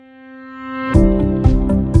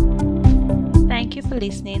for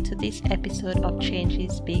listening to this episode of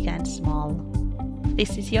Changes Big and Small.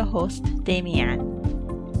 This is your host,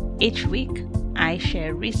 Damian. Each week, I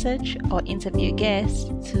share research or interview guests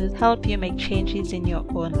to help you make changes in your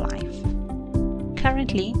own life.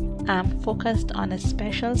 Currently, I'm focused on a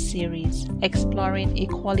special series exploring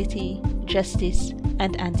equality, justice,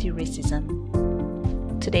 and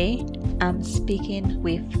anti-racism. Today, I'm speaking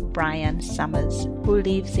with Brian Summers, who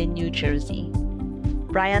lives in New Jersey.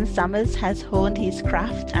 Brian Summers has honed his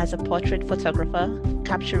craft as a portrait photographer,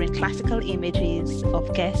 capturing classical images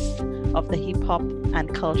of guests of the hip hop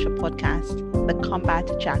and culture podcast, The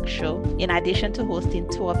Combat Jack Show, in addition to hosting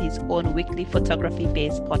two of his own weekly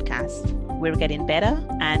photography-based podcasts, We're Getting Better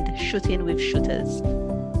and Shooting with Shooters.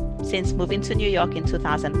 Since moving to New York in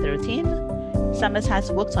 2013, Summers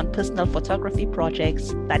has worked on personal photography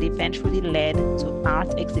projects that eventually led to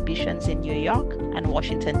art exhibitions in New York and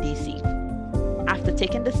Washington, D.C. After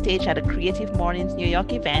taking the stage at a Creative Mornings New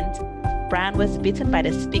York event, Brian was bitten by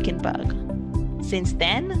the speaking bug. Since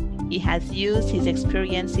then, he has used his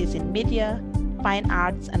experiences in media, fine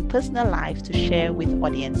arts, and personal life to share with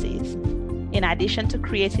audiences. In addition to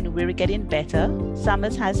creating We're Getting Better,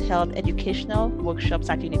 Summers has held educational workshops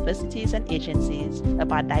at universities and agencies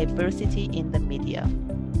about diversity in the media.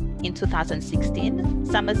 In 2016,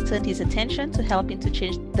 Summers turned his attention to helping to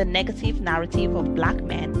change the negative narrative of Black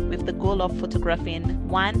men with the goal of photographing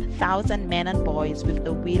 1,000 men and boys with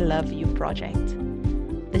the We Love You project.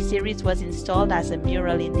 The series was installed as a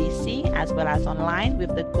mural in DC as well as online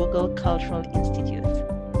with the Google Cultural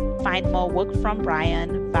Institute. Find more work from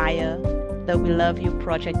Brian via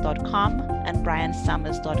theweloveYouproject.com and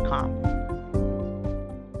briansummers.com.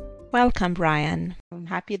 Welcome, Brian. I'm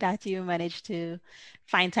happy that you managed to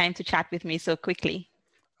find time to chat with me so quickly.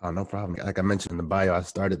 Oh, no problem. Like I mentioned in the bio, I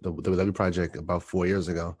started the We Love You Project about 4 years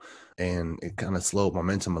ago, and it kind of slowed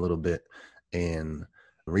momentum a little bit. And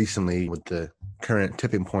recently, with the current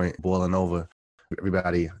tipping point boiling over,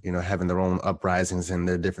 everybody, having their own uprisings in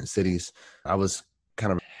their different cities, I was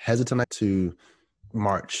kind of hesitant to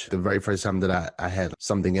march. The very first time that I had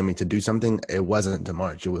something in me to do something, it wasn't to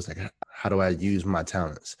march. It was like, how do I use my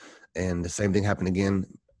talents? And the same thing happened again,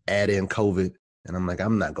 add in COVID. And I'm like,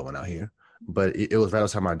 I'm not going out here. But it was right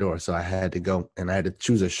outside my door. So I had to go and I had to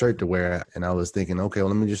choose a shirt to wear. And I was thinking, okay, well,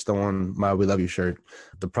 let me just throw on my We Love You shirt.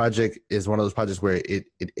 The project is one of those projects where it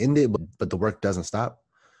ended, but the work doesn't stop.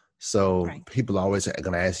 So right. People are always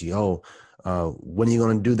going to ask you, when are you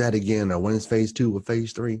going to do that again? Or when is phase 2 or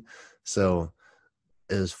phase 3? So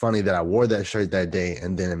it was funny that I wore that shirt that day.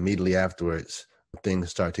 And then immediately afterwards, things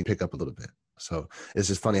start to pick up a little bit. So it's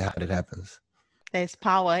just funny how it happens. There's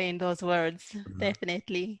power in those words,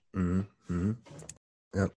 definitely. Mm-hmm. Mm-hmm.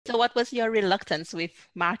 Yep. So what was your reluctance with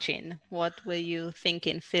marching? What were you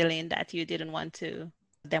thinking, feeling that you didn't want to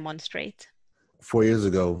demonstrate? 4 years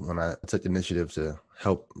ago, when I took the initiative to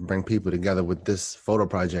help bring people together with this photo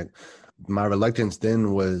project, my reluctance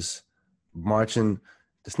then was marching.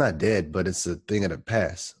 It's not dead, but it's a thing of the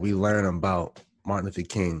past. We learn about Martin Luther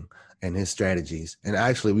King and his strategies. And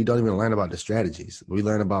actually, we don't even learn about the strategies. We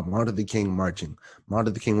learn about Martin Luther King marching. Martin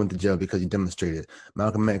Luther King went to jail because he demonstrated.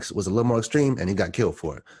 Malcolm X was a little more extreme and he got killed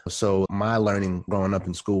for it. So my learning growing up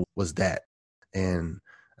in school was that. And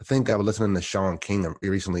I think I was listening to Shaun King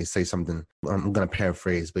recently say something. I'm going to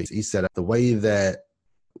paraphrase, but he said the way that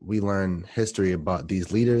we learn history about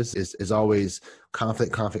these leaders is always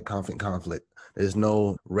conflict. There's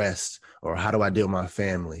no rest or how do I deal with my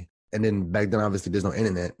family? And then back then, obviously, there's no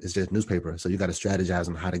internet. It's just newspaper. So you got to strategize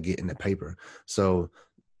on how to get in the paper. So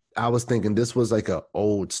I was thinking this was like an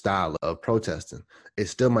old style of protesting. It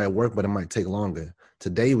still might work, but it might take longer.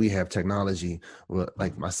 Today, we have technology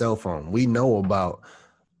like my cell phone. We know about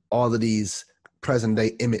all of these present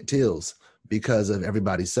day Emmett Tills because of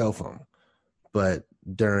everybody's cell phone. But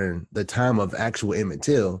during the time of actual Emmett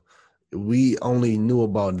Till, we only knew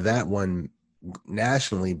about that one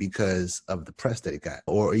nationally because of the press that it got,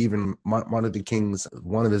 or even Martin Luther King's,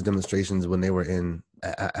 one of his demonstrations when they were in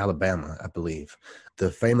Alabama, I believe.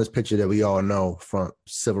 The famous picture that we all know from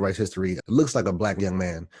civil rights history, it looks like a Black young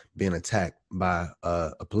man being attacked by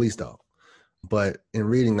a police dog. But in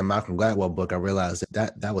reading the Malcolm Gladwell book, I realized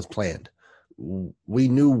that was planned. We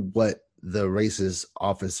knew what the racist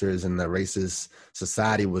officers and the racist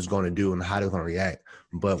society was going to do and how they were going to react.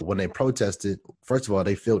 But when they protested, first of all,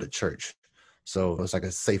 they filled a church. So it was like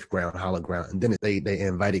a safe ground, hollow ground. And then they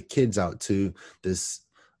invited kids out to this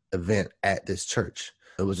event at this church.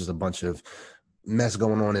 It was just a bunch of mess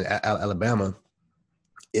going on in Alabama.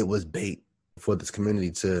 It was bait for this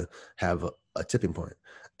community to have a tipping point.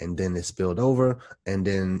 And then it spilled over. And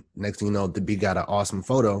then next thing you know, we got an awesome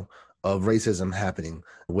photo of racism happening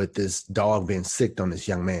with this dog being sicked on this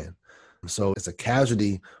young man. So it's a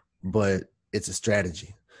casualty, but it's a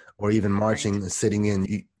strategy. Or even marching and sitting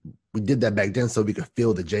in. We did that back then so we could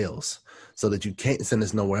fill the jails, so that you can't send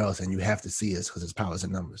us nowhere else and you have to see us because it's powers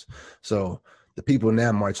and numbers. So the people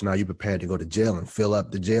now marching, are you prepared to go to jail and fill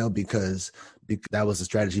up the jail? Because that was the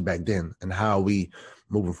strategy back then, and how are we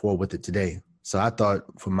moving forward with it today? So I thought,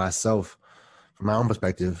 for myself, from my own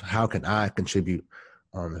perspective, how can I contribute?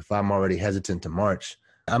 If I'm already hesitant to march,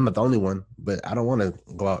 I'm not the only one, but I don't want to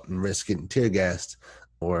go out and risk getting tear gassed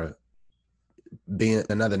or being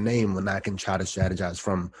another name when I can try to strategize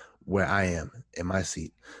from where I am in my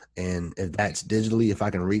seat. And if that's digitally, if I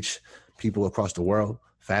can reach people across the world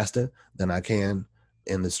faster than I can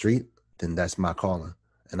in the street, then that's my calling.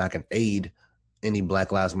 And I can aid any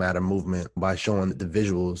Black Lives Matter movement by showing the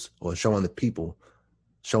visuals, or showing the people,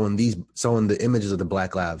 showing the images of the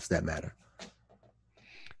Black lives that matter.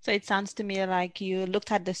 So it sounds to me like you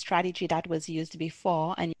looked at the strategy that was used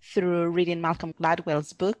before, and through reading Malcolm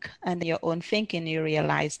Gladwell's book and your own thinking, you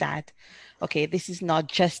realized that, okay, this is not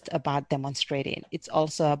just about demonstrating. It's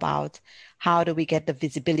also about how do we get the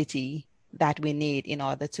visibility that we need in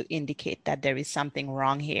order to indicate that there is something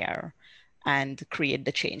wrong here and create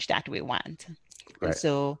the change that we want. Right. And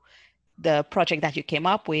so the project that you came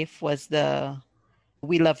up with was the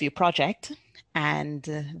We Love You project. And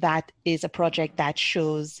that is a project that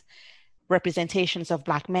shows representations of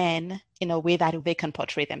Black men in a way that they can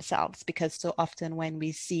portray themselves. Because so often when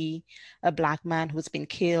we see a Black man who's been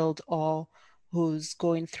killed or who's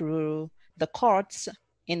going through the courts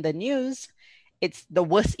in the news, it's the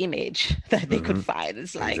worst image that they could find.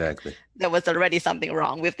 It's like, exactly, there was already something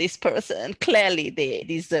wrong with this person. Clearly, they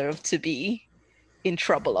deserve to be in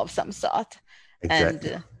trouble of some sort.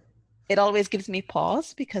 Exactly. And it always gives me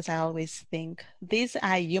pause, because I always think these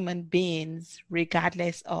are human beings,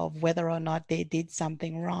 regardless of whether or not they did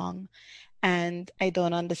something wrong. And I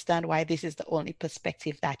don't understand why this is the only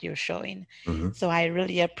perspective that you're showing. So I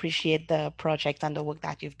really appreciate the project and the work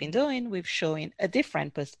that you've been doing with showing a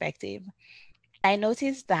different perspective. I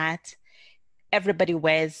noticed that everybody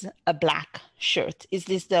wears a black shirt. Is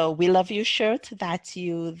this the We Love You shirt that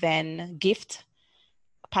you then gift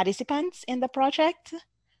participants in the project?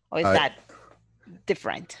 Or is that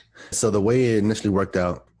different? So the way it initially worked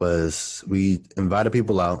out was we invited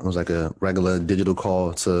people out. It was like a regular digital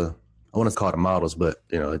call to, I want to call it models, but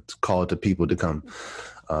it's called to people to come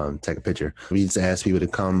take a picture. We just asked people to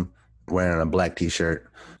come wearing a black t-shirt.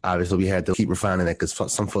 Obviously, we had to keep refining it, because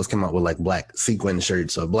some folks came out with like black sequin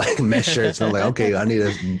shirts or black mesh shirts. And I'm like, okay, I need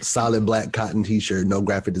a solid black cotton t-shirt, no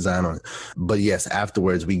graphic design on it. But yes,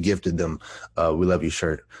 afterwards, we gifted them a We Love You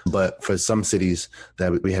shirt. But for some cities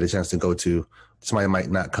that we had a chance to go to, somebody might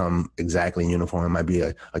not come exactly in uniform. It might be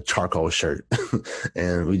a charcoal shirt.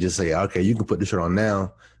 And we just say, okay, you can put the shirt on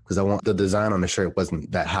now, because I want the design on the shirt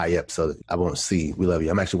wasn't that high up, so I won't see We Love You.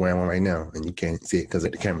 I'm actually wearing one right now, and you can't see it because the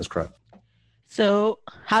camera's cropped. So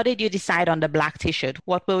how did you decide on the black t-shirt?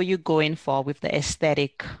 What were you going for with the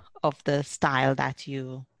aesthetic of the style that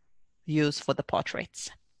you use for the portraits?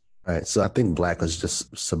 All right. So I think black was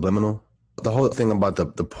just subliminal. The whole thing about the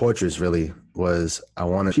portraits really was, I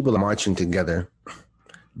wanted people marching together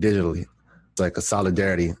digitally. It's like a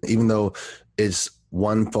solidarity. Even though it's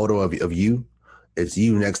one photo of you, it's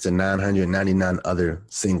you next to 999 other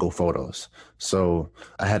single photos. So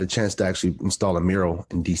I had a chance to actually install a mural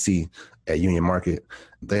in DC at Union Market.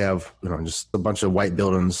 They have, just a bunch of white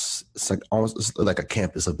buildings. It's like almost like a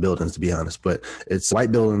campus of buildings, to be honest, but it's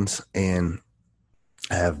white buildings, and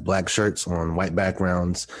I have black shirts on white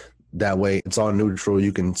backgrounds. That way it's all neutral.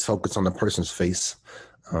 You can focus on the person's face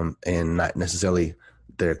and not necessarily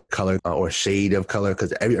their color or shade of color,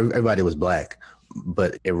 because everybody was black.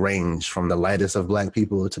 But it ranged from the lightest of black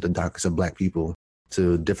people to the darkest of black people,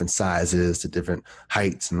 to different sizes, to different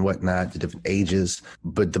heights and whatnot, to different ages.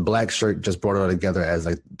 But the black shirt just brought it all together as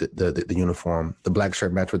like the uniform. The black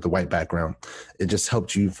shirt matched with the white background. It just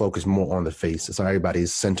helped you focus more on the face. So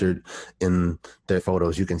everybody's centered in their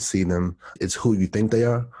photos. You can see them. It's who you think they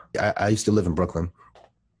are. I used to live in Brooklyn.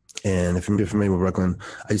 And if you're familiar with Brooklyn,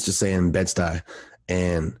 I used to stay in Bed-Stuy.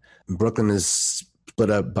 And Brooklyn is split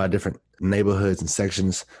up by different neighborhoods and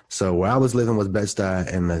sections. So where I was living was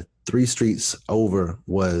Bed-Stuy, and the 3 streets over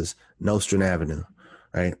was Nostrand Avenue,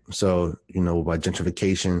 right? So, by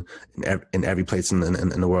gentrification in every place in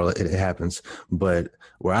the world, it happens. But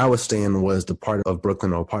where I was staying was the part of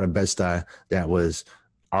Brooklyn, or part of Bed-Stuy, that was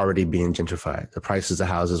already being gentrified. The prices of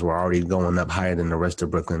houses were already going up higher than the rest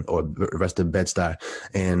of Brooklyn or the rest of Bed-Stuy.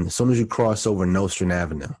 And as soon as you cross over Nostrand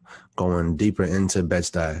Avenue, going deeper into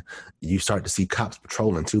Bed-Stuy, you start to see cops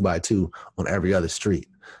patrolling 2 by 2 on every other street.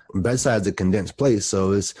 Bedside's a condensed place,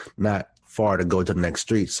 so it's not far to go to the next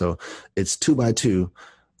street. So it's 2x2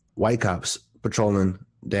 white cops patrolling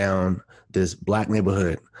down this black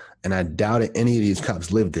neighborhood. And I doubted any of these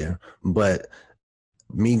cops lived there, but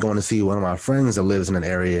me going to see one of my friends that lives in an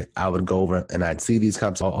area, I would go over and I'd see these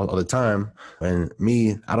cops all the time. And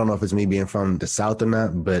me, I don't know if it's me being from the South or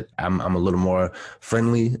not, but I'm a little more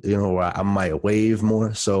friendly, where I might wave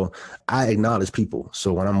more. So I acknowledge people.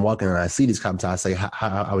 So when I'm walking and I see these cops, I say,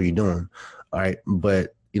 how are you doing? All right.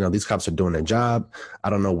 But these cops are doing their job. I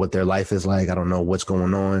don't know what their life is like. I don't know what's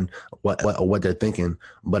going on, what they're thinking,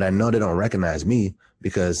 but I know they don't recognize me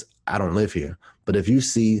because I don't live here. But if you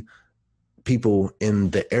see people in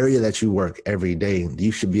the area that you work every day,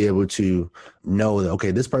 you should be able to know that, okay,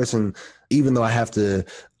 this person, even though I have to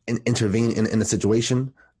intervene in a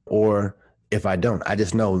situation, or if I don't, I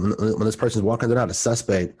just know when this person's walking, they're not a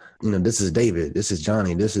suspect. This is David, this is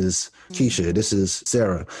Johnny, this is Keisha, this is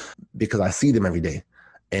Sarah, because I see them every day.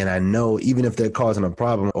 And I know even if they're causing a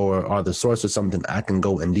problem or are the source of something, I can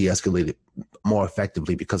go and de-escalate it more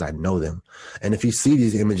effectively because I know them. And if you see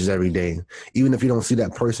these images every day, even if you don't see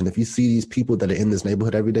that person, if you see these people that are in this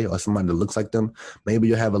neighborhood every day or somebody that looks like them, maybe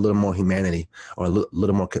you'll have a little more humanity or a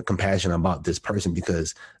little more compassion about this person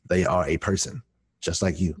because they are a person just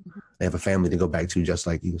like you. They have a family to go back to just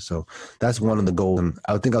like you. So that's one of the goals. And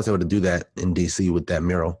I think I was able to do that in DC with that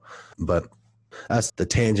mural. But that's the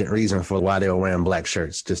tangent reason for why they were wearing black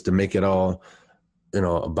shirts, just to make it all,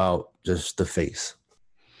 about just the face.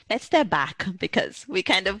 Let's step back because we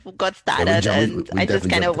kind of got started and I just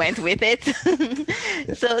kind of went with it.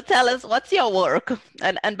 Yeah. So tell us, what's your work?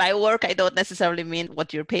 And by work, I don't necessarily mean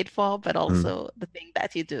what you're paid for, but also the thing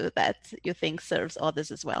that you do that you think serves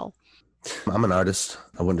others as well. I'm an artist.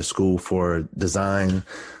 I went to school for design,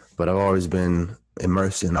 but I've always been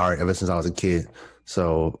immersed in art ever since I was a kid.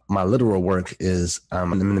 So my literal work is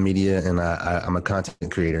I'm in the media and I'm a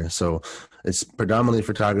content creator. So it's predominantly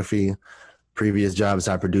photography. Previous jobs,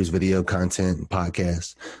 I produce video content and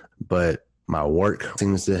podcasts, but my work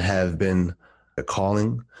seems to have been a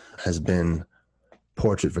calling, has been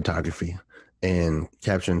portrait photography and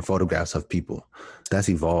capturing photographs of people. That's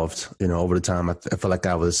evolved, over the time. I feel like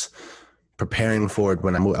I was preparing for it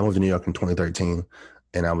when I moved to New York in 2013,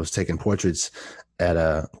 and I was taking portraits at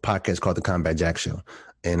a podcast called The Combat Jack Show.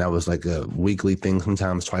 And that was like a weekly thing,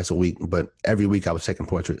 sometimes twice a week, but every week I was taking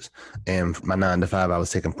portraits. And my 9 to 5, I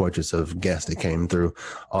was taking portraits of guests that came through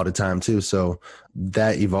all the time too. So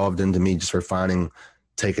that evolved into me just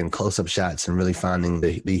taking close-up shots and really finding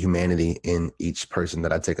the humanity in each person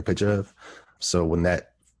that I take a picture of. So when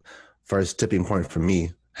that first tipping point for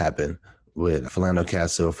me happened with Philando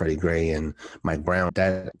Castile, Freddie Gray, and Mike Brown,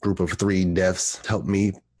 that group of 3 deaths helped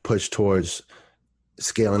me push towards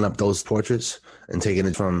scaling up those portraits and taking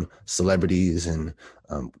it from celebrities and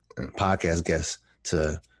podcast guests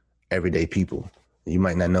to everyday people. You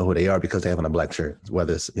might not know who they are because they have on a black shirt,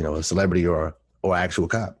 whether it's a celebrity or actual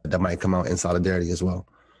cop that might come out in solidarity as well.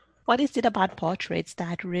 What is it about portraits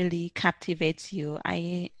that really captivates you?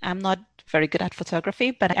 I'm not very good at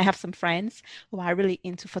photography, but I have some friends who are really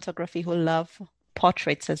into photography who love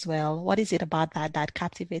portraits as well. What is it about that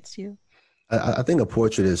captivates you? I think a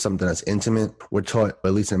portrait is something that's intimate. We're taught,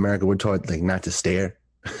 at least in America, we're taught not to stare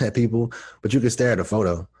at people, but you can stare at a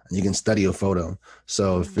photo and you can study a photo.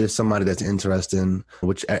 So if there's somebody that's interesting,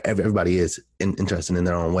 which everybody is interested in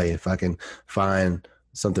their own way, if I can find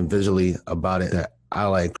something visually about it that I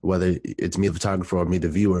like, whether it's me, the photographer, or me, the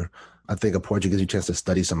viewer, I think a portrait gives you a chance to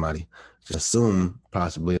study somebody, to assume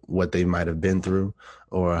possibly what they might have been through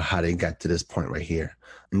or how they got to this point right here.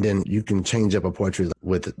 And then you can change up a portrait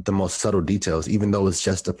with the most subtle details, even though it's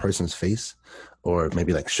just a person's face or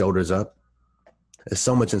maybe like shoulders up. There's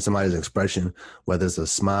so much in somebody's expression, whether it's a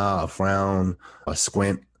smile, a frown, a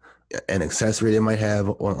squint, an accessory they might have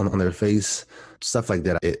on their face, stuff like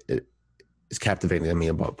that. It is captivating to me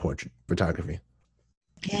about portrait photography.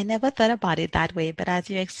 Yeah, I never thought about it that way, but as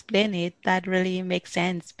you explain it, that really makes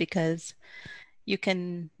sense because you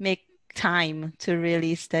can make time to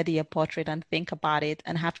really study a portrait and think about it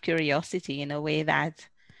and have curiosity in a way that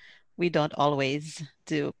we don't always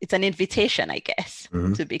do. It's an invitation, I guess,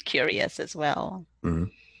 to be curious as well. Mm-hmm.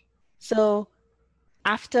 So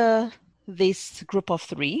after this group of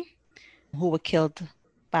 3 who were killed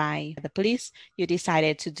by the police, you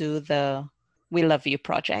decided to do the We Love You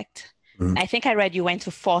project. Mm-hmm. I think I read you went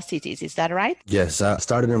to 4 cities. Is that right? Yes, I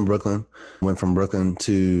started in Brooklyn, went from Brooklyn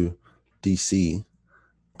to DC.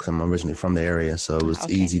 I'm originally from the area, so it was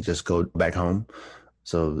easy to just go back home.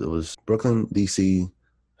 So it was Brooklyn, DC,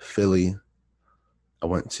 Philly.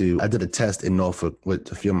 I did a test in Norfolk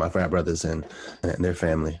with a few of my frat brothers and their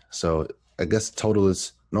family. So I guess total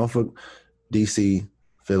is Norfolk, DC,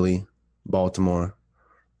 Philly, Baltimore,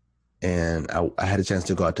 and I had a chance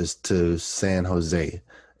to go out to San Jose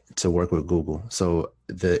to work with Google. So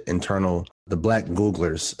the Black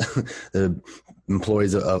Googlers, the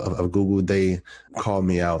employees of Google, they called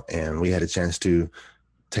me out, and we had a chance to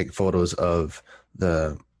take photos of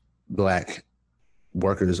the Black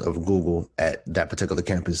workers of Google at that particular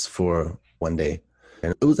campus for one day.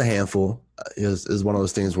 And it was a handful. It was one of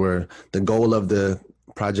those things where the goal of the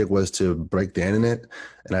project was to break the internet.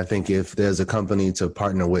 And I think if there's a company to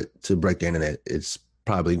partner with to break the internet, it's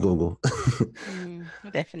probably Google.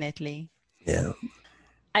 Definitely. Yeah.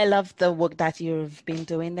 I love the work that you've been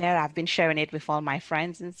doing there. I've been sharing it with all my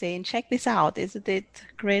friends and saying, check this out. Isn't it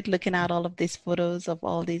great looking at all of these photos of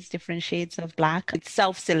all these different shades of Black? It's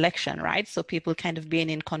self-selection, right? So people kind of being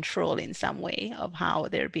in control in some way of how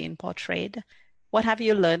they're being portrayed. What have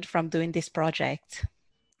you learned from doing this project?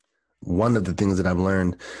 One of the things that I've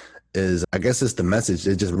learned is, I guess it's the message.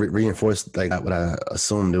 It just reinforced like what I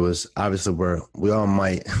assumed. It was obviously where we all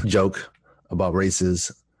might joke about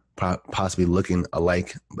races possibly looking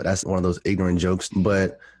alike, but that's one of those ignorant jokes.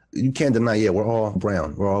 But you can't deny, yeah, we're all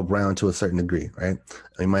brown. We're all brown to a certain degree, right?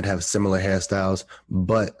 We might have similar hairstyles,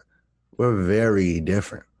 but we're very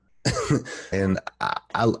different. And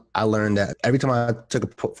I learned that every time I took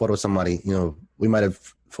a photo of somebody, we might have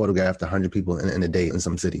photographed 100 people in a day in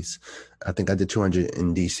some cities. I think I did 200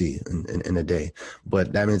 in DC in a day.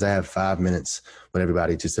 But that means I have 5 minutes with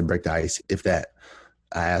everybody just to break the ice, if that.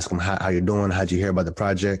 I ask them, how you doing? How'd you hear about the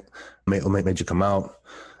project? What made you come out?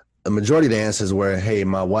 The majority of the answers were, hey,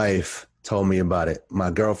 my wife told me about it.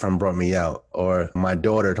 My girlfriend brought me out, or my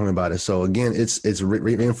daughter told me about it. So again, it's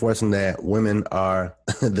reinforcing that women are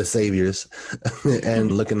the saviors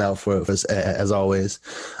and looking out for us as always.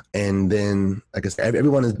 And then, like I said,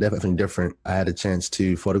 everyone is definitely different. I had a chance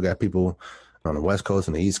to photograph people on the West Coast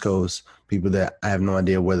and the East Coast, people that I have no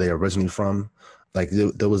idea where they're originally from. Like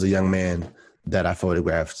there was a young man that I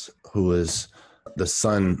photographed who was the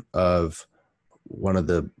son of one of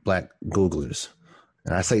the Black Googlers.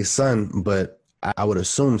 And I say son, but I would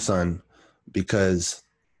assume son because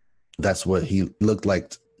that's what he looked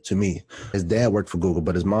like to me. His dad worked for Google,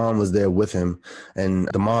 but his mom was there with him. And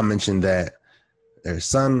the mom mentioned that their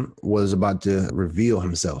son was about to reveal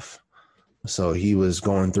himself. So he was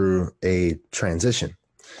going through a transition.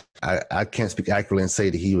 I can't speak accurately and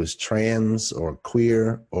say that he was trans or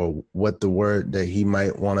queer or what the word that he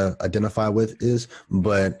might want to identify with is,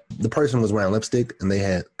 but the person was wearing lipstick and they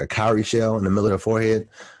had a cowrie shell in the middle of their forehead.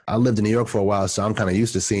 I lived in New York for a while, so I'm kind of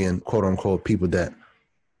used to seeing quote unquote people that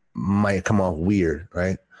might come off weird,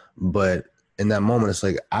 right? But in that moment, it's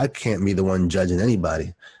like, I can't be the one judging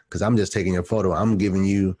anybody because I'm just taking your photo. I'm giving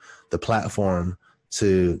you the platform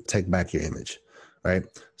to take back your image. Right.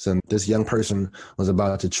 So this young person was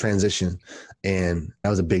about to transition, and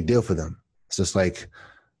that was a big deal for them. It's just like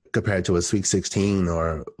compared to a Sweet 16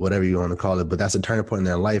 or whatever you want to call it, but that's a turning point in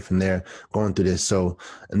their life, and they're going through this. So,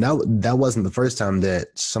 and that wasn't the first time that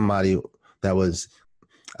somebody that was,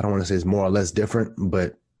 I don't want to say it's more or less different,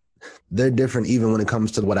 but they're different even when it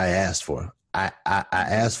comes to what I asked for. I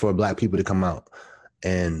asked for Black people to come out,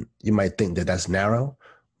 and you might think that that's narrow,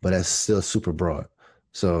 but that's still super broad.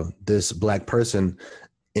 So this Black person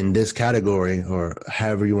in this category, or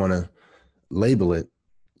however you want to label it,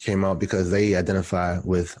 came out because they identify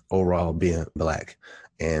with overall being Black.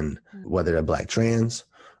 And whether they're Black trans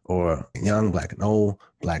or young, Black and old,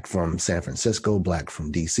 Black from San Francisco, Black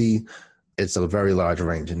from DC, it's a very large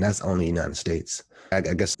range. And that's only the United States. I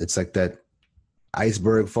guess it's like that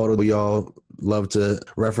iceberg photo we all love to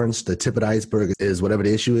reference. The tip of the iceberg is whatever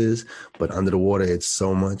the issue is, but under the water, it's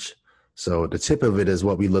so much. So the tip of it is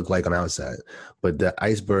what we look like on the outside, but the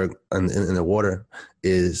iceberg in the water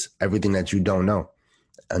is everything that you don't know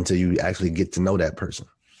until you actually get to know that person.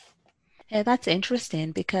 Yeah, that's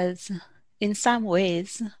interesting because in some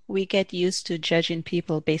ways we get used to judging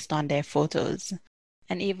people based on their photos.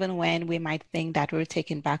 And even when we might think that we're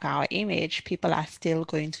taking back our image, people are still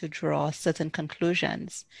going to draw certain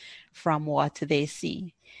conclusions from what they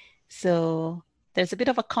see. So there's a bit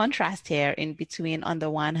of a contrast here in between, on the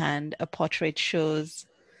one hand, a portrait shows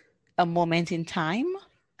a moment in time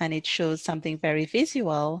and it shows something very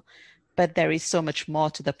visual, but there is so much more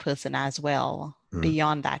to the person as well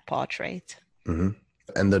beyond that portrait. Mm-hmm.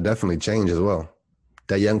 And they'll definitely change as well.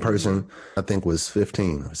 That young person, I think, was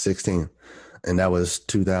 15 or 16, and that was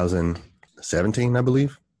 2017, I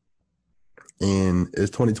believe. And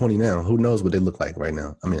it's 2020 now. Who knows what they look like right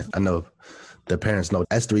now? I mean, I know their parents know.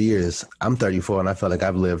 That's 3 years. I'm 34 and I feel like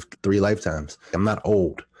I've lived 3 lifetimes. I'm not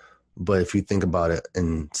old, but if you think about it,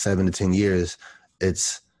 in 7 to 10 years,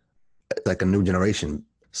 it's like a new generation.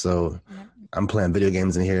 So I'm playing video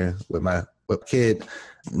games in here with my kid,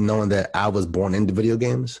 knowing that I was born into video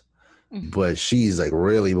games, but she's like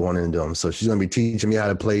really born into them. So she's going to be teaching me how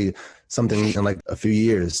to play something in like a few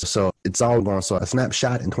years. So it's all going. So a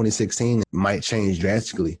snapshot in 2016 might change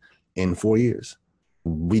drastically in 4 years.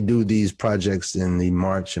 We do these projects in the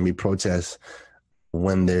march and we protest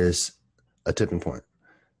when there's a tipping point.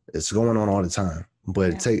 It's going on all the time,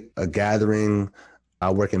 but take a gathering. I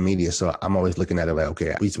work in media, so I'm always looking at it like,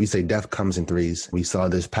 okay, we say death comes in threes. We saw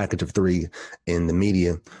this package of 3 in the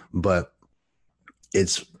media, but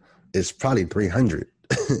it's probably 300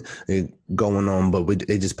 going on, but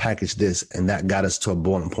they just packaged this and that got us to a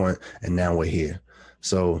boiling point, and now we're here.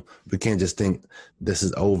 So we can't just think this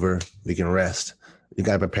is over, we can rest. You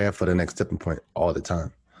got to prepare for the next tipping point all the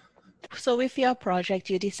time. So with your project,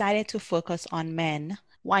 you decided to focus on men.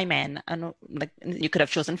 Why men? And like you could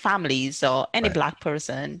have chosen families or any Black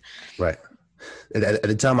person. Right. At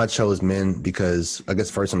the time I chose men because I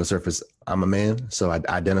guess first on the surface, I'm a man. So I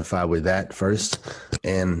identify with that first.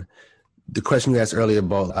 And the question you asked earlier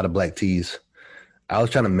about out of Black tees, I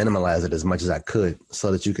was trying to minimalize it as much as I could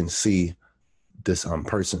so that you can see this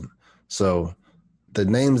person. So the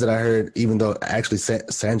names that I heard, even though actually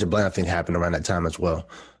Sandra Bland, I think, happened around that time as well.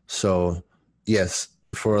 So yes,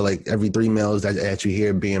 for like every 3 males that you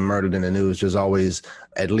hear being murdered in the news, there's always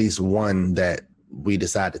at least one that we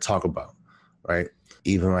decide to talk about, right?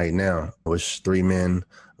 Even right now, which 3 men,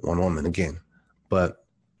 1 woman again. But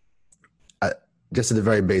just at the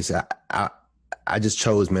very base, I just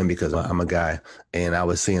chose men because I'm a guy, and I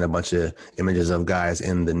was seeing a bunch of images of guys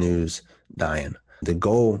in the news dying. The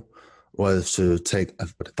goal was to take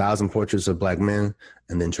 1,000 portraits of Black men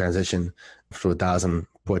and then transition to 1,000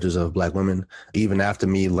 portraits of Black women. Even after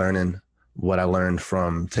me learning what I learned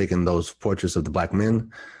from taking those portraits of the Black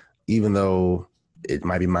men, even though it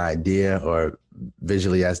might be my idea or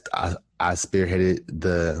visually as I spearheaded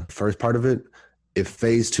the first part of it, if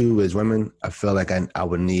phase 2 is women, I feel like I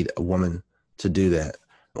would need a woman to do that,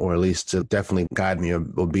 or at least to definitely guide me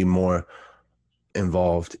or be more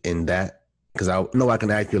involved in that. Because I know I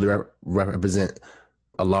can accurately represent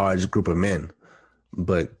a large group of men,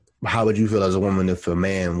 but how would you feel as a woman if a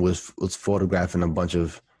man was photographing a bunch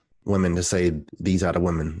of women to say these are the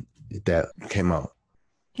women that came out?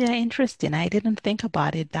 Yeah, interesting. I didn't think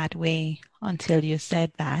about it that way until you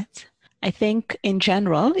said that. I think in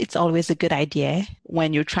general, it's always a good idea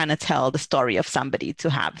when you're trying to tell the story of somebody to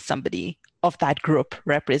have somebody of that group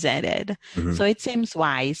represented. Mm-hmm. So it seems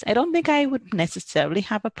wise. I don't think I would necessarily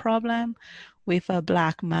have a problem with a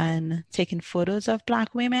Black man taking photos of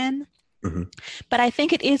Black women. Mm-hmm. But I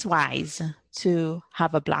think it is wise to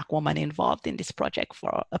have a Black woman involved in this project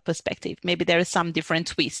for a perspective. Maybe there is some different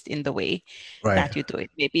twist in the way that you do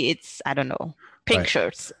it. Maybe it's, I don't know, pink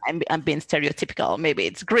shirts. I'm being stereotypical. Maybe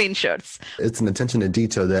it's green shirts. It's an attention to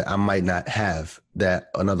detail that I might not have that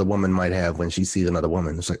another woman might have when she sees another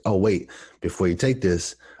woman. It's like, oh, wait, before you take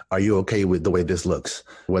this, are you okay with the way this looks?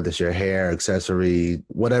 Whether it's your hair, accessory,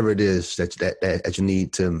 whatever it is that you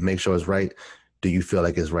need to make sure it's right, do you feel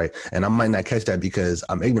like it's right? And I might not catch that because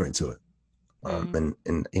I'm ignorant to it.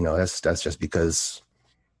 And you know, that's just because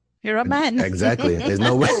you're a man. Exactly. There's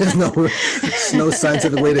no way, there's no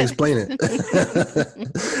scientific way to explain it.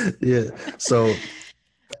 Yeah. So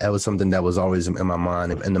that was something that was always in my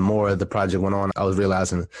mind. And the more the project went on, I was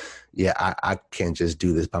realizing, I can't just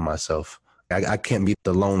do this by myself. I can't be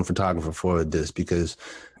the lone photographer for this because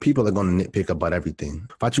people are going to nitpick about everything.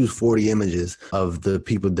 If I choose 40 images of the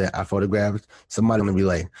people that I photographed, somebody's going to be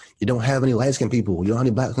like, you don't have any light-skinned people. You don't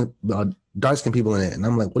have any dark-skinned people in it. And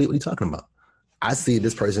I'm like, what are you talking about? I see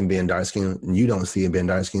this person being dark-skinned and you don't see it being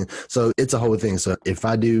dark-skinned. So it's a whole thing. So if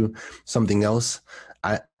I do something else,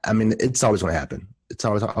 I mean, it's always going to happen. It's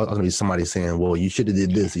always going to be somebody saying, well, you should have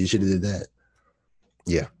did this. You should have did that.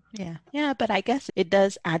 Yeah. Yeah, but I guess it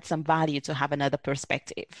does add some value to have another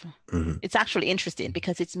perspective. Mm-hmm. It's actually interesting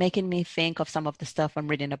because it's making me think of some of the stuff I'm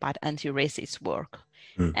reading about anti-racist work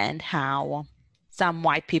and how some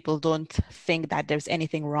white people don't think that there's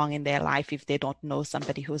anything wrong in their life if they don't know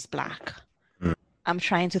somebody who's Black. I'm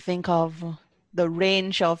trying to think of the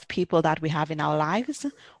range of people that we have in our lives.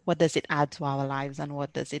 What does it add to our lives and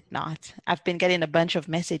what does it not? I've been getting a bunch of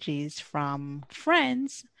messages from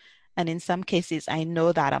friends. And in some cases, I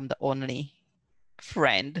know that I'm the only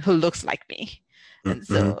friend who looks like me. And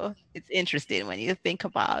so it's interesting when you think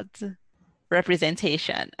about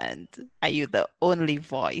representation and are you the only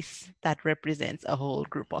voice that represents a whole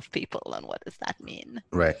group of people? And what does that mean?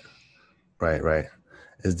 Right.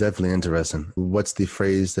 It's definitely interesting. What's the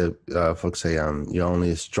phrase that folks say, you're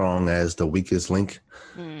only as strong as the weakest link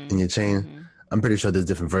in your chain? I'm pretty sure there's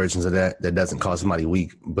different versions of that doesn't call somebody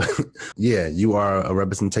weak. But yeah, you are a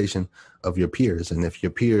representation of your peers. And if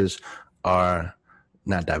your peers are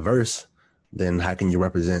not diverse, then how can you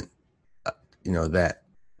represent, that?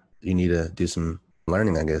 You need to do some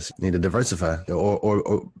learning, I guess. You need to diversify.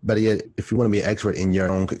 Or better yet, if you want to be an expert in your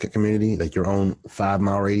own community, like your own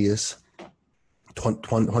 5-mile radius,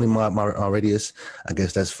 20-mile radius, I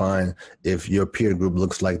guess that's fine if your peer group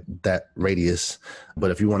looks like that radius.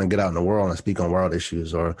 But if you want to get out in the world and speak on world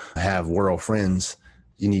issues or have world friends,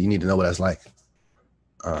 you need to know what that's like.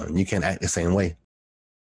 You can't act the same way.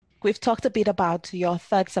 We've talked a bit about your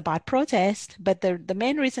thoughts about protest, but the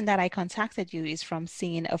main reason that I contacted you is from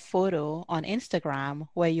seeing a photo on Instagram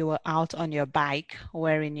where you were out on your bike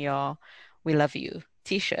wearing your "We Love You"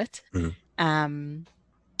 t-shirt. Mm-hmm.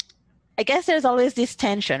 I guess there's always this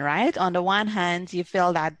tension, right? On the one hand, you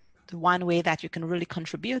feel that one way that you can really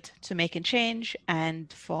contribute to making change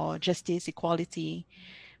and for justice, equality,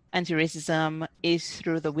 anti-racism is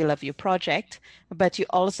through the We Love You project, but you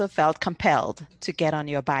also felt compelled to get on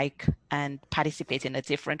your bike and participate in a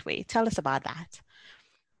different way. Tell us about that.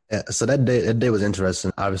 Yeah, so that day was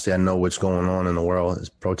interesting. Obviously, I know what's going on in the world. There's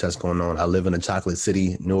protests going on. I live in a chocolate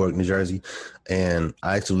city, Newark, New Jersey, and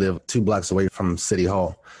I actually live 2 blocks away from City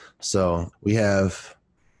Hall. So we have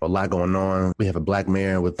a lot going on. We have a black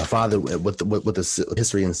mayor with a father with the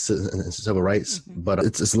history and civil rights, mm-hmm. but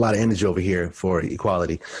it's a lot of energy over here for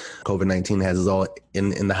equality. COVID-19 has us all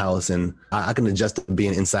in the house, and I can adjust to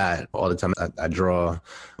being inside all the time. I draw.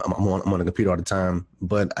 I'm on the computer all the time,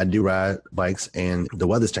 but I do ride bikes, and the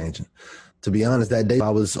weather's changing. To be honest, that day I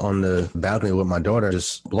was on the balcony with my daughter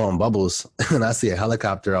just blowing bubbles, and I see a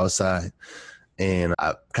helicopter outside, and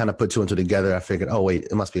I kind of put 2 and 2 together. I figured, oh wait,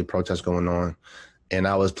 it must be a protest going on. And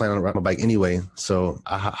I was planning on riding my bike anyway. So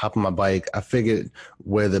I hopped on my bike. I figured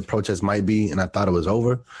where the protest might be, and I thought it was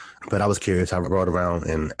over. But I was curious. I rode around,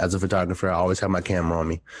 and as a photographer, I always have my camera on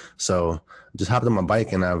me. So just hopped on my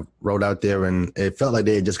bike, and I rode out there, and it felt like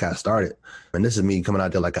they had just got started. And this is me coming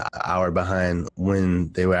out there like an hour behind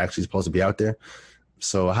when they were actually supposed to be out there.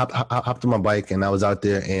 So I hopped on my bike, and I was out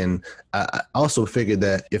there, and I also figured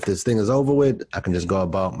that if this thing is over with, I can just go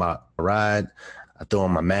about my ride. I throw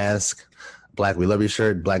on my mask. Black We Love You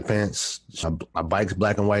shirt, black pants. My bike's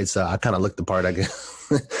black and white, so I kind of looked the part, I guess.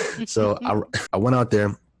 So I went out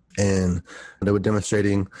there, and they were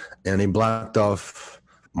demonstrating, and they blocked off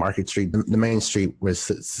Market Street, the main street where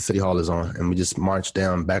City Hall is on, and we just marched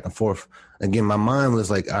down back and forth. Again, my mind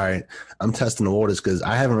was like, all right, I'm testing the waters because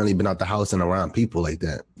I haven't really been out the house and around people like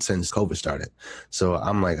that since COVID started. So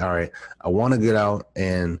I'm like, all right, I want to get out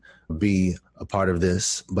and be a part of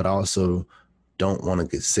this, but I also don't want to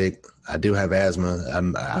get sick. I do have asthma.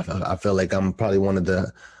 I feel like I'm probably one of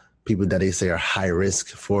the people that they say are high risk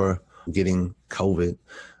for getting COVID.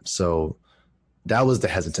 So that was the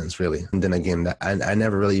hesitance, really. And then again, I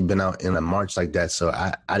never really been out in a march like that. So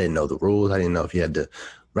I didn't know the rules. I didn't know if you had to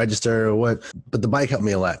register or what. But the bike helped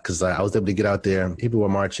me a lot because I was able to get out there. People were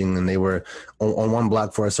marching, and they were on one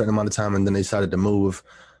block for a certain amount of time. And then they started to move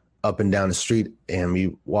up and down the street. And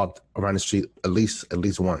we walked around the street at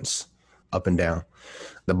least once, up and down.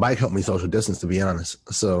 The bike helped me social distance, to be honest.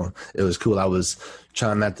 So it was cool. I was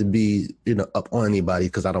trying not to be, up on anybody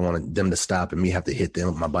because I don't want them to stop and me have to hit them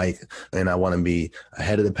with my bike. And I want to be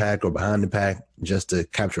ahead of the pack or behind the pack just to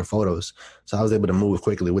capture photos. So I was able to move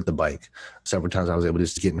quickly with the bike. Several times I was able to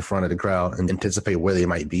just get in front of the crowd and anticipate where they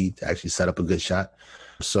might be to actually set up a good shot.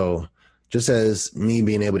 So just as me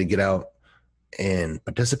being able to get out and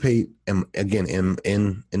participate, and again,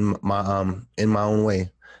 in my own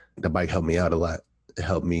way, the bike helped me out a lot. It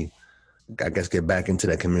helped me, I guess, get back into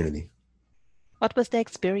that community. What was the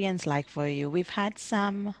experience like for you? We've had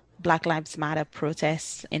some Black Lives Matter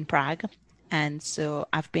protests in Prague, and so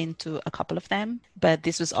I've been to a couple of them, but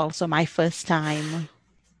this was also my first time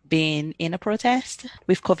being in a protest.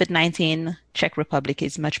 With COVID-19, Czech Republic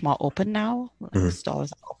is much more open now. Mm-hmm.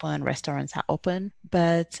 Stores are open, restaurants are open.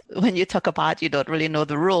 But when you talk about you don't really know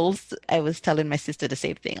the rules, I was telling my sister the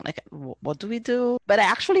same thing, like, what do we do? But I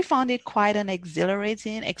actually found it quite an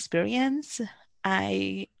exhilarating experience.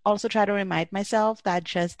 I also try to remind myself that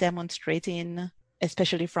just demonstrating,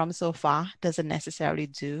 especially from so far, doesn't necessarily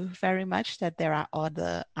do very much, that there are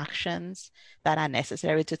other actions that are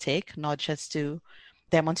necessary to take, not just to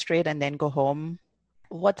demonstrate and then go home.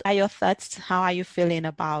 What are your thoughts? How are you feeling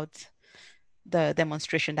about the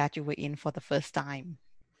demonstration that you were in for the first time?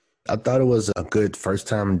 I thought it was a good first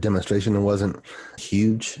time demonstration. It wasn't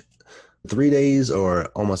huge. 3 days or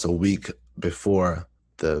almost a week before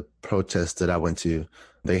the protest that I went to,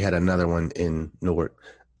 they had another one in Newark,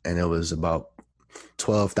 and it was about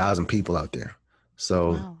 12,000 people out there.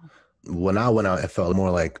 So wow. When I went out, it felt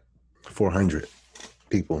more like 400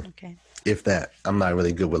 people. Okay. If that. I'm not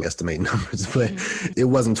really good with estimating numbers, but it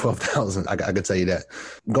wasn't 12,000. I could tell you that.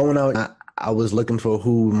 Going out, I was looking for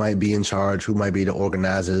who might be in charge, who might be the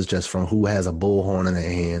organizers, just from who has a bullhorn in their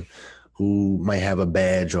hand, who might have a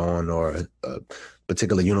badge on or a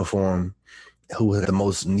particular uniform, who has the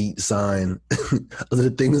most neat sign. Those are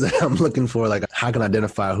the things that I'm looking for. Like, how can I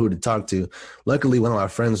identify who to talk to? Luckily, one of my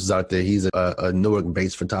friends was out there. He's a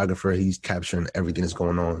Newark-based photographer. He's capturing everything that's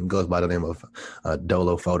going on. He goes by the name of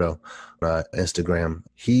Dolo Photo on Instagram.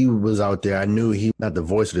 He was out there. I knew he not the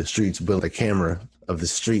voice of the streets, but the camera of the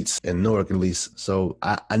streets in Newark, at least. So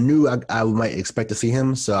I knew I might expect to see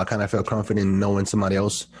him. So I kind of felt confident in knowing somebody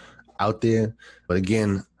else out there. But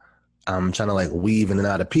again, I'm trying to like weave in and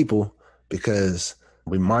out of people, because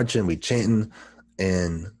we marching, we chanting,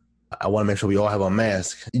 and I want to make sure we all have our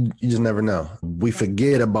masks. You just never know. We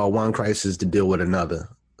forget about one crisis to deal with another.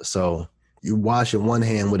 So you wash in one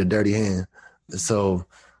hand with a dirty hand. So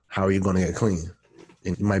how are you going to get clean?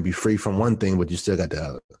 And you might be free from one thing, but you still got the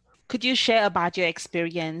other. Could you share about your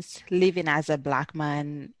experience living as a Black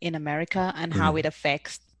man in America and how it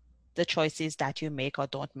affects the choices that you make or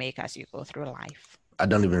don't make as you go through life? I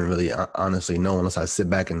don't even really honestly know unless I sit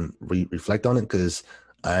back and reflect on it, because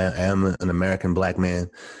I am an American Black man.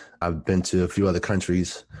 I've been to a few other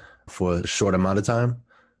countries for a short amount of time.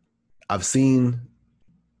 I've seen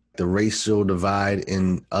the racial divide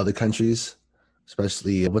in other countries,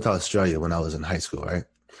 especially with Australia when I was in high school, right?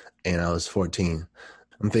 And I was 14.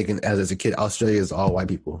 I'm thinking as a kid, Australia is all white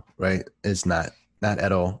people, right? It's not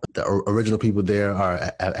at all. The original people there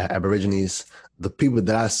are Aborigines. The people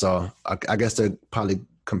that I saw, I guess they're probably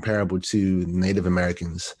comparable to Native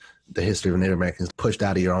Americans, the history of Native Americans, pushed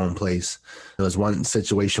out of your own place. There was one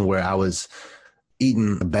situation where I was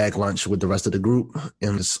eating a bag lunch with the rest of the group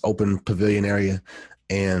in this open pavilion area,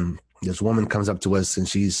 and this woman comes up to us and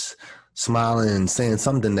she's smiling and saying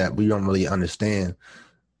something that we don't really understand.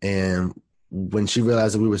 And when she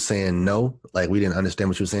realized that we were saying no, like we didn't understand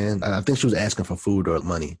what she was saying, I think she was asking for food or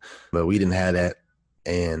money, but we didn't have that.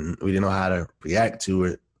 And we didn't know how to react to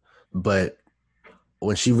it. But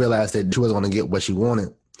when she realized that she wasn't going to get what she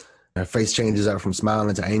wanted, her face changes up from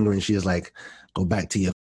smiling to anger, and she is like, go back to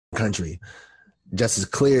your country. Just as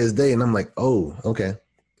clear as day. And I'm like, oh, okay,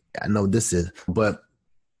 I know this is. But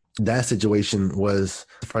that situation was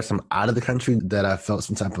the first time out of the country that I felt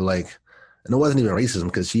some type of like, and it wasn't even racism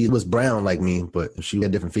because she was brown like me, but she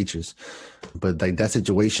had different features. But like that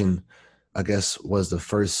situation, I guess, was the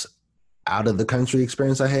first out of the country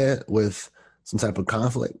experience I had with some type of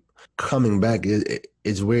conflict. Coming back,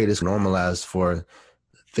 it's weird. It's normalized for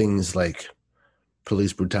things like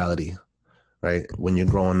police brutality, right? When you're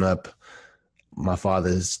growing up, my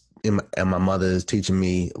father's and my mother is teaching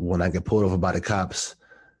me when I get pulled over by the cops,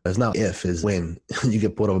 it's not if, it's when you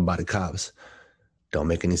get pulled over by the cops. Don't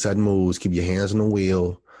make any sudden moves. Keep your hands on the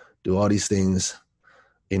wheel. Do all these things,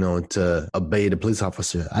 you know, to obey the police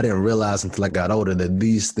officer. I didn't realize until I got older that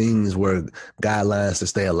these things were guidelines to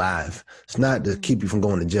stay alive. It's not to keep you from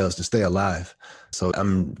going to jail, it's to stay alive. So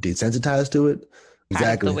I'm desensitized to it.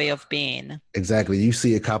 Exactly. The way of being. Exactly. You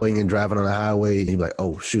see a cop and you're driving on the highway and you're like,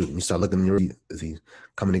 oh, shoot. And you start looking in your, is he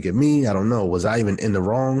coming to get me? I don't know. Was I even in the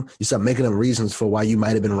wrong? You start making up reasons for why you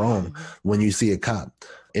might have been wrong when you see a cop.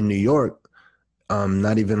 In New York,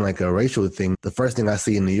 not even like a racial thing. The first thing I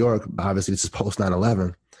see in New York, obviously this is post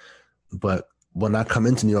 9/11, but when I come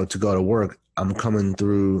into New York to go to work, I'm coming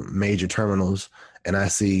through major terminals and I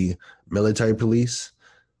see military police.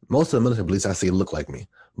 Most of the military police I see look like me,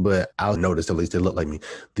 but I'll notice at least they look like me.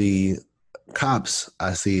 The cops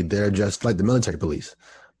I see, they're just like the military police,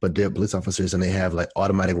 but they're police officers and they have like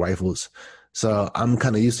automatic rifles. So I'm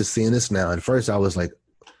kind of used to seeing this now. At first I was like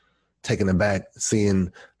taken aback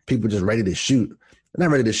seeing people just ready to shoot. They're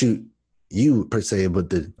not ready to shoot you per se, but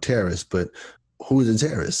the terrorists. But who is the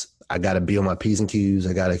terrorist? I got to be on my P's and Q's.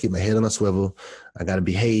 I got to keep my head on a swivel. I got to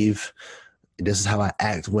behave. This is how I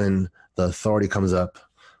act when the authority comes up.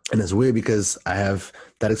 And it's weird because I have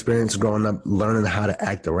that experience growing up, learning how to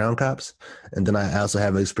act around cops. And then I also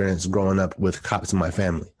have an experience growing up with cops in my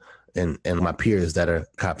family and my peers that are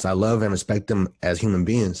cops. I love and respect them as human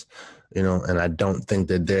beings, you know, and I don't think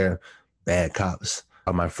that they're bad cops.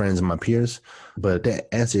 Are my friends and my peers. But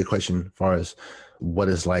to answer your question as far as what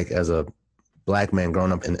it's like as a Black man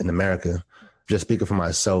growing up in America, just speaking for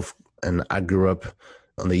myself, and I grew up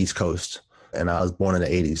on the East Coast and I was born in the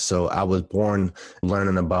 80s. So I was born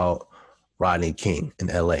learning about Rodney King in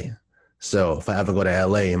LA. So if I ever go to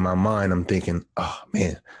LA, in my mind, I'm thinking, oh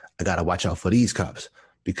man, I got to watch out for these cops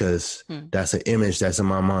because that's an image that's in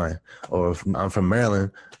my mind. Or if I'm from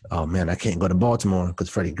Maryland, oh man, I can't go to Baltimore because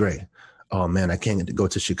Freddie Gray. oh man, I can't get to go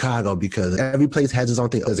to Chicago because every place has its own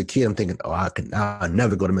thing. As a kid, I'm thinking, oh, I'll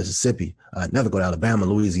never go to Mississippi. I'll never go to Alabama,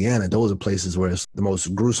 Louisiana. Those are places where it's the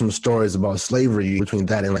most gruesome stories about slavery between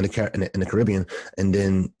that and the Caribbean. And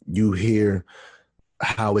then you hear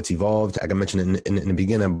how it's evolved. Like I mentioned in the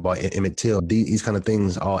beginning about Emmett Till, these kind of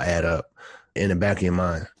things all add up in the back of your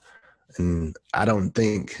mind. And I don't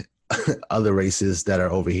think other races that are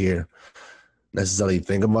over here necessarily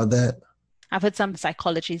think about that. I've heard some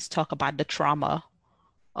psychologists talk about the trauma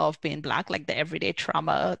of being Black, like the everyday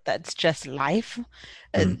trauma that's just life.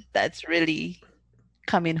 And that's really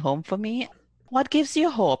coming home for me. What gives you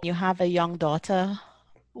hope? You have a young daughter.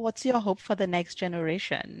 What's your hope for the next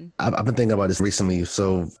generation? I've been thinking about this recently.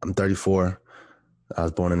 So I'm 34. I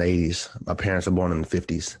was born in the 80s. My parents were born in the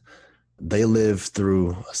 50s. They lived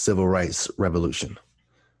through a civil rights revolution.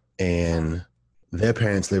 And their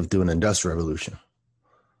parents lived through an industrial revolution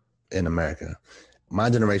in America. My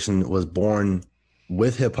generation was born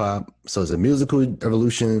with hip hop. So it's a musical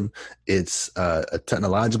revolution. It's a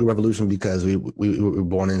technological revolution because we were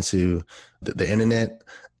born into the internet.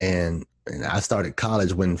 And I started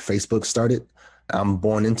college when Facebook started. I'm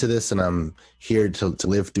born into this and I'm here to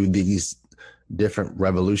live through these different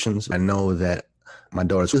revolutions. I know that my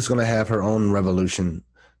daughter's just going to have her own revolution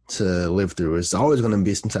to live through. It's always going to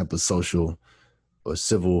be some type of social or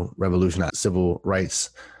civil revolution, civil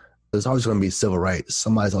rights. There's always going to be civil rights.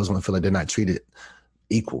 Somebody's always going to feel like they're not treated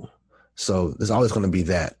equal. So there's always going to be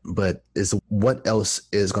that. But it's what else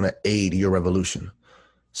is going to aid your revolution?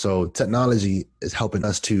 So technology is helping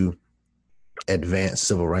us to advance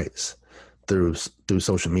civil rights through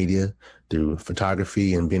social media, through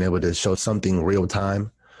photography, and being able to show something real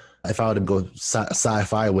time. If I were to go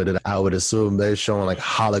sci-fi with it, I would assume they're showing like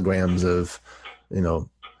holograms of,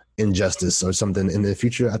 injustice or something in the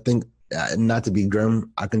future. I think, not to be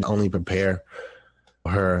grim, I can only prepare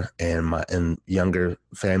her and younger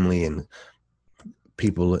family and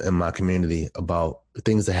people in my community about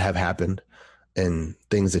things that have happened and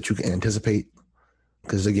things that you can anticipate.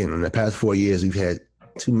 Because again, in the past 4 years, we've had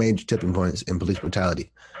 2 major tipping points in police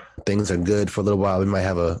brutality. Things are good for a little while. We might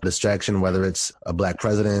have a distraction, whether it's a Black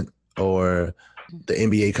president or the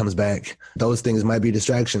NBA comes back. Those things might be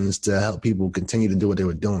distractions to help people continue to do what they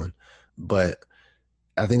were doing. But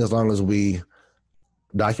I think as long as we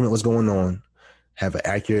document what's going on, have an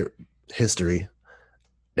accurate history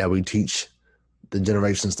that we teach the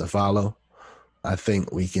generations to follow, I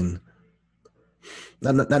think we can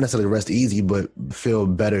not necessarily rest easy, but feel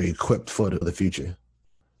better equipped for the future.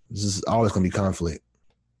 This is always going to be conflict.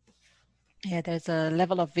 Yeah, there's a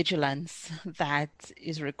level of vigilance that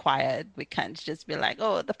is required. We can't just be like,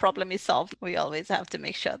 oh, the problem is solved. We always have to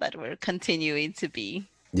make sure that we're continuing to be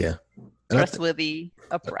trustworthy,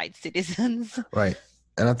 upright citizens. Right.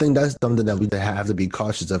 And I think that's something that we have to be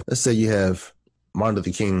cautious of. Let's say you have Martin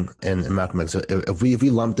Luther King and Malcolm X. If we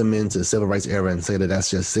lump them into the civil rights era and say that that's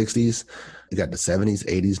just 60s, you got the 70s,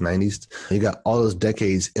 80s, 90s. You got all those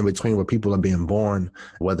decades in between where people are being born,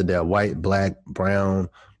 whether they're white, Black, brown,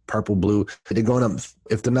 purple, blue. They're growing up,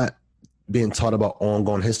 if they're not being taught about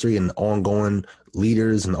ongoing history and ongoing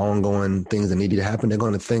leaders and ongoing things that needed to happen, they're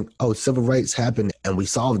going to think, oh, civil rights happened and we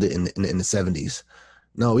solved it in the 70s.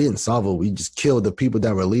 No, we didn't solve it. We just killed the people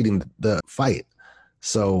that were leading the fight.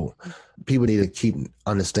 So people need to keep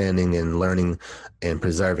understanding and learning and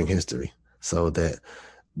preserving history so that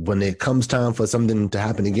when it comes time for something to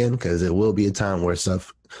happen again, because it will be a time where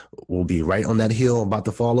stuff will be right on that hill about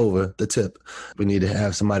to fall over the tip, we need to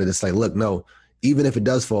have somebody that's like, look, no, even if it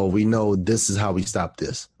does fall, we know this is how we stop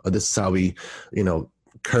this, or this is how we,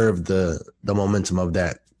 curve the momentum of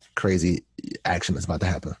that crazy action that's about to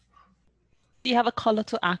happen. Do you have a call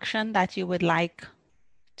to action that you would like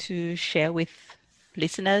to share with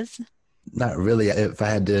listeners? Not really. If I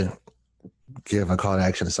had to give a call to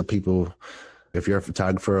action to some people, if you're a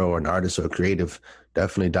photographer or an artist or a creative,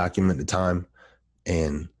 definitely document the time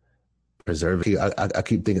and preserve it. I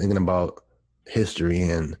keep thinking about history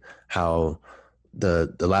and how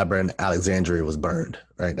the library in Alexandria was burned,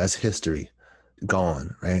 right? That's history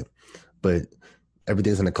gone, right? But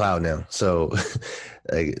everything's in the cloud now. So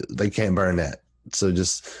they can't burn that. So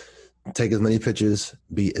just take as many pictures,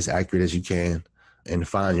 be as accurate as you can, and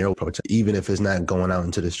find your approach. Even if it's not going out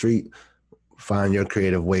into the street, find your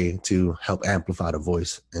creative way to help amplify the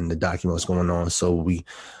voice and to document what's going on so we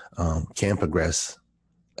can progress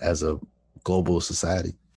as a global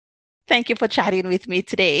society. Thank you for chatting with me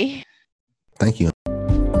today. Thank you.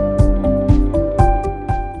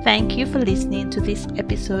 Thank you for listening to this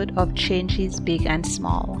episode of Changes Big and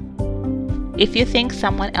Small. If you think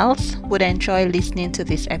someone else would enjoy listening to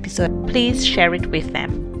this episode, please share it with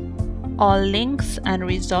them. All links and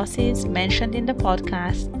resources mentioned in the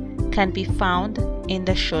podcast can be found in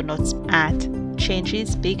the show notes at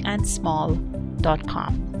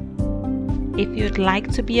changesbigandsmall.com. If you'd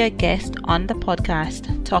like to be a guest on the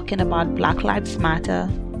podcast talking about Black Lives Matter,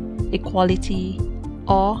 equality,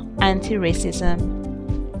 or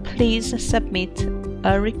anti-racism, please submit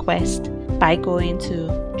a request by going to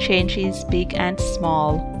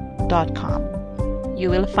changesbigandsmall.com.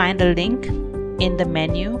 You will find a link in the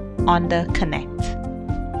menu under Connect.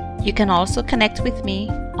 You can also connect with me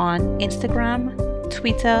on Instagram,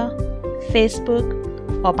 Twitter, Facebook,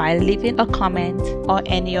 or by leaving a comment or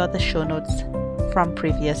any other show notes from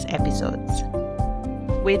previous episodes.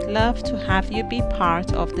 We'd love to have you be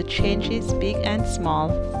part of the Changes Big and Small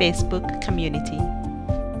Facebook community.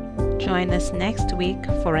 Join us next week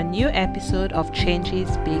for a new episode of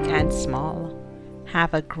Changes Big and Small.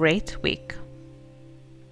 Have a great week.